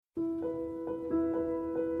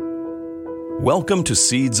Welcome to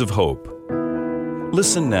Seeds of Hope.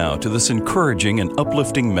 Listen now to this encouraging and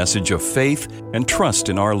uplifting message of faith and trust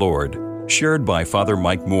in our Lord, shared by Father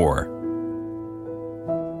Mike Moore.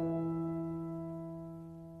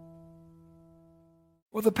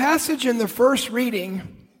 Well, the passage in the first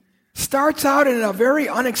reading starts out in a very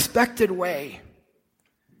unexpected way.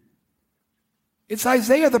 It's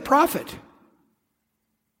Isaiah the prophet.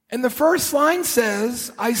 And the first line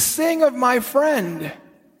says, "I sing of my friend."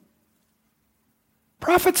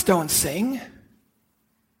 Prophets don't sing.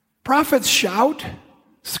 Prophets shout,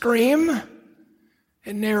 scream,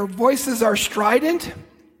 and their voices are strident.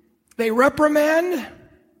 They reprimand.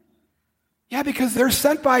 Yeah, because they're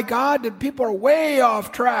sent by God and people are way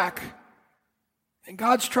off track. And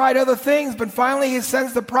God's tried other things, but finally He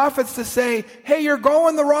sends the prophets to say, hey, you're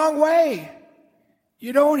going the wrong way.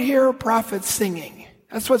 You don't hear prophets singing.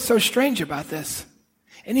 That's what's so strange about this.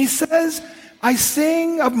 And He says, I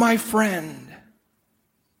sing of my friend.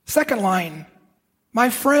 Second line, my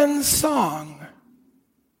friend's song.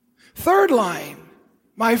 Third line,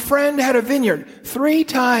 my friend had a vineyard. 3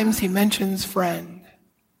 times He mentions friend.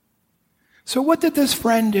 So what did this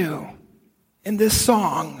friend do in this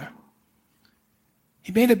song?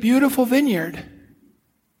 He made a beautiful vineyard.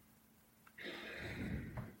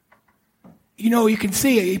 You can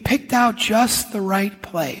see it. He picked out just the right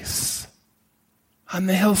place on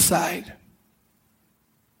the hillside.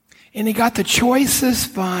 And he got the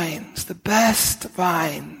choicest vines, the best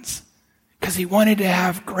vines, because he wanted to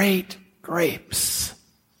have great grapes.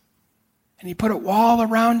 And he put a wall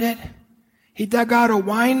around it. He dug out a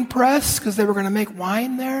wine press because they were going to make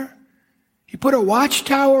wine there. He put a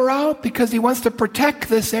watchtower out because he wants to protect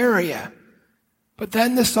this area. But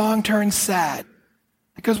then the song turns sad.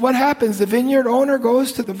 Because what happens? The vineyard owner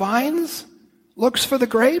goes to the vines, looks for the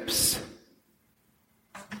grapes,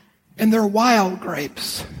 and they're wild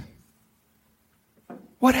grapes.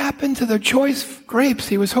 What happened to the choice grapes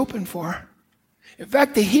he was hoping for? In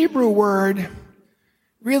fact, the Hebrew word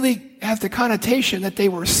really has the connotation that they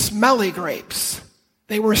were smelly grapes.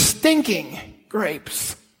 They were stinking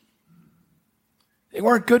grapes. They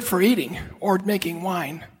weren't good for eating or making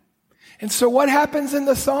wine. And so what happens in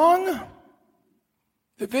the song?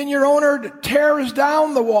 The vineyard owner tears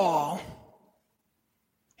down the wall.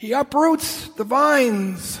 He uproots the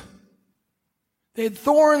vines. They had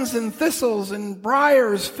thorns and thistles and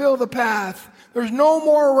briars fill the path. There's no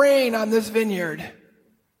more rain on this vineyard.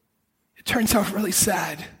 It turns out really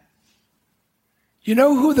sad. You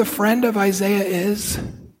know who the friend of Isaiah is?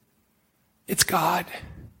 It's God.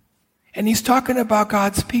 And he's talking about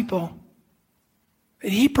God's people.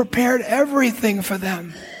 And He prepared everything for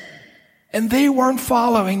them. And they weren't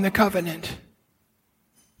following the covenant.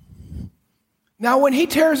 Now, when He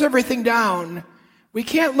tears everything down, we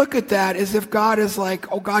can't look at that as if God is like,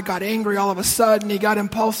 oh, God got angry all of a sudden, He got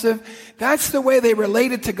impulsive. That's the way they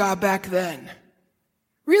related to God back then.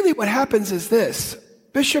 Really what happens is this.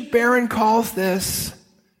 Bishop Barron calls this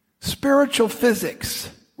spiritual physics.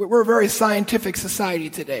 We're a very scientific society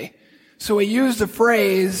today. So he used the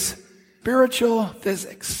phrase spiritual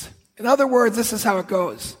physics. In other words, this is how it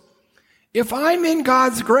goes. If I'm in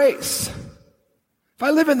God's grace, if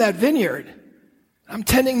I live in that vineyard, I'm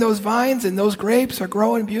tending those vines and those grapes are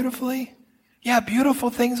growing beautifully, yeah, beautiful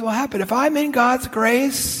things will happen. If I'm in God's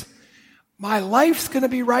grace, my life's going to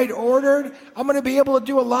be right ordered. I'm going to be able to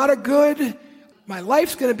do a lot of good. My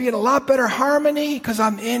life's going to be in a lot better harmony because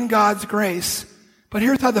I'm in God's grace. But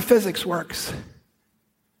here's how the physics works.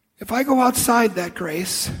 If I go outside that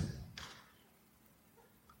grace,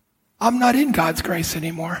 I'm not in God's grace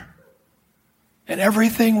anymore. And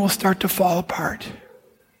everything will start to fall apart.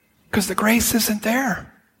 Because the grace isn't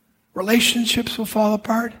there. Relationships will fall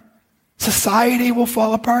apart. Society will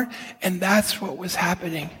fall apart. And that's what was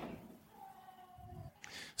happening.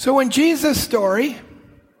 So in Jesus' story,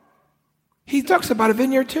 He talks about a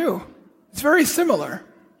vineyard too. It's very similar.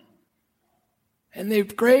 And the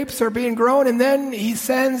grapes are being grown, and then He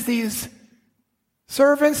sends these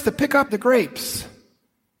servants to pick up the grapes.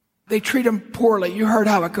 They treat them poorly. You heard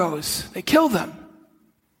how it goes. They kill them.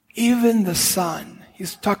 Even the son.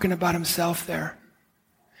 He's talking about Himself there.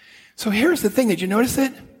 So here's the thing. Did you notice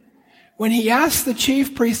it? When He asked the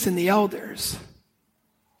chief priests and the elders,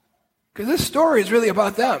 because this story is really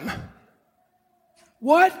about them,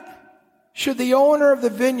 what should the owner of the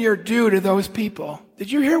vineyard do to those people?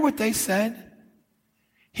 Did you hear what they said?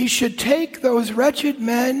 He should take those wretched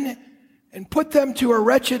men and put them to a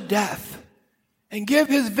wretched death and give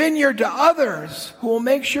his vineyard to others who will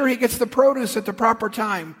make sure he gets the produce at the proper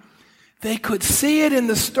time. They could see it in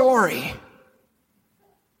the story,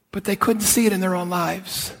 but they couldn't see it in their own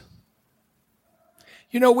lives.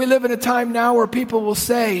 You know, we live in a time now where people will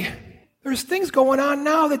say, there's things going on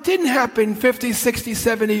now that didn't happen 50, 60,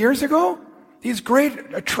 70 years ago. These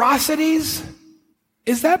great atrocities.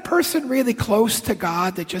 Is that person really close to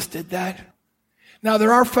God that just did that? Now,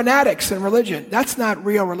 there are fanatics in religion. That's not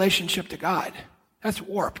real relationship to God. That's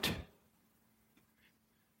warped.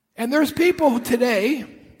 And there's people today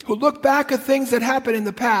who look back at things that happened in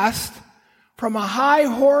the past from a high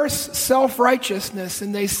horse self-righteousness,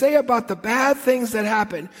 and they say about the bad things that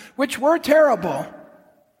happened, which were terrible,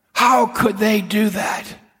 how could they do that?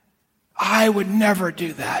 I would never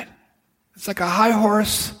do that. It's like a high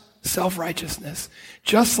horse self-righteousness,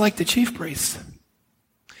 just like the chief priests.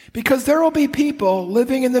 Because there will be people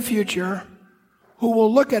living in the future who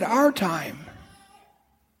will look at our time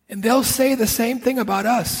and they'll say the same thing about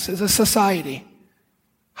us as a society.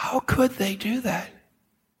 How could they do that?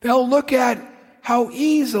 They'll look at how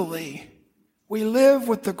easily we live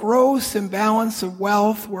with the gross imbalance of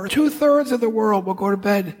wealth, where 2/3 of the world will go to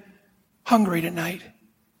bed hungry tonight.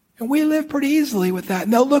 And we live pretty easily with that.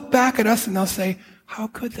 And they'll look back at us and they'll say, how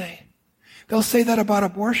could they? They'll say that about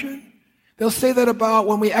abortion. They'll say that about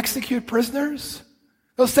when we execute prisoners.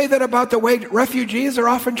 They'll say that about the way refugees are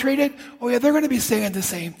often treated. Oh yeah, they're going to be saying the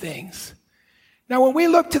same things. Now, when we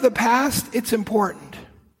look to the past, it's important.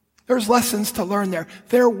 There's lessons to learn there.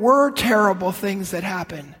 There were terrible things that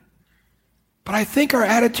happened. But I think our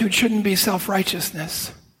attitude shouldn't be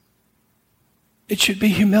self-righteousness. It should be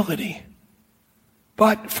humility.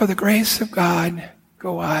 But for the grace of God,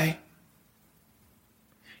 go I.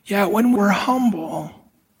 Yeah, when we're humble,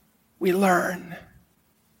 we learn.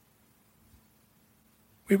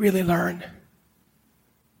 We really learn.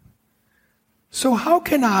 So how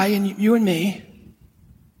can I, and you and me,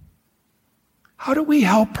 how do we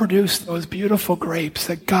help produce those beautiful grapes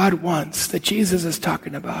that God wants, that Jesus is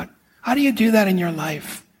talking about? How do you do that in your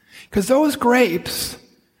life? Because those grapes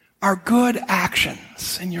are good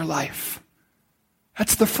actions in your life.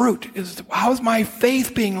 That's the fruit. How's my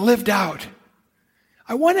faith being lived out?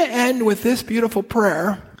 I want to end with this beautiful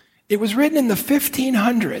prayer. It was written in the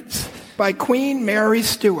 1500s by Queen Mary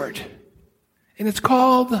Stuart. And it's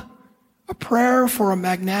called A Prayer for a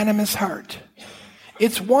Magnanimous Heart.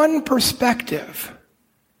 It's one perspective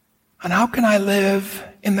on how can I live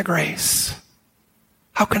in the grace?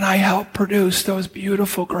 How can I help produce those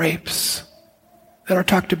beautiful grapes that are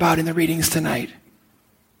talked about in the readings tonight?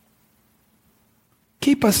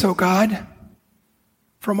 Keep us, O God,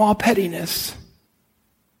 from all pettiness.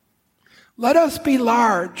 Let us be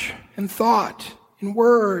large in thought, in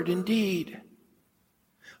word, in deed.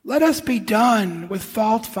 Let us be done with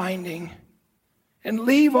fault-finding and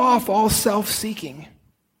leave off all self-seeking.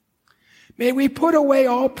 May we put away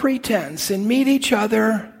all pretense and meet each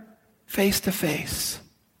other face to face,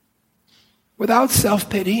 without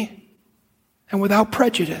self-pity and without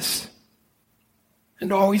prejudice,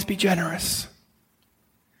 and always be generous.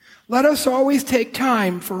 Let us always take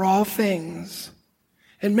time for all things,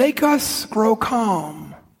 and make us grow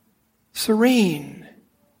calm, serene,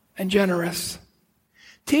 and generous.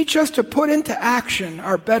 Teach us to put into action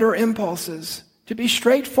our better impulses, to be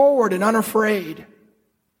straightforward and unafraid.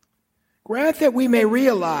 Grant that we may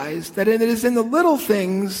realize that it is in the little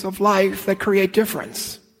things of life that create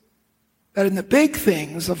difference, that in the big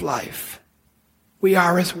things of life we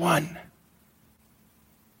are as one.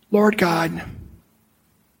 Lord God,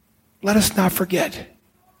 let us not forget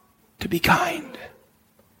to be kind.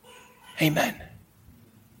 Amen.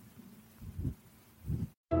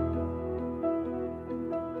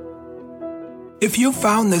 If you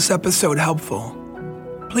found this episode helpful,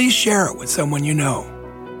 please share it with someone you know.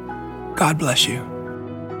 God bless you.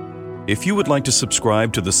 If you would like to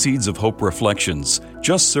subscribe to the Seeds of Hope Reflections,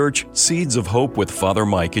 just search Seeds of Hope with Father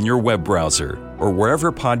Mike in your web browser or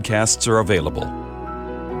wherever podcasts are available.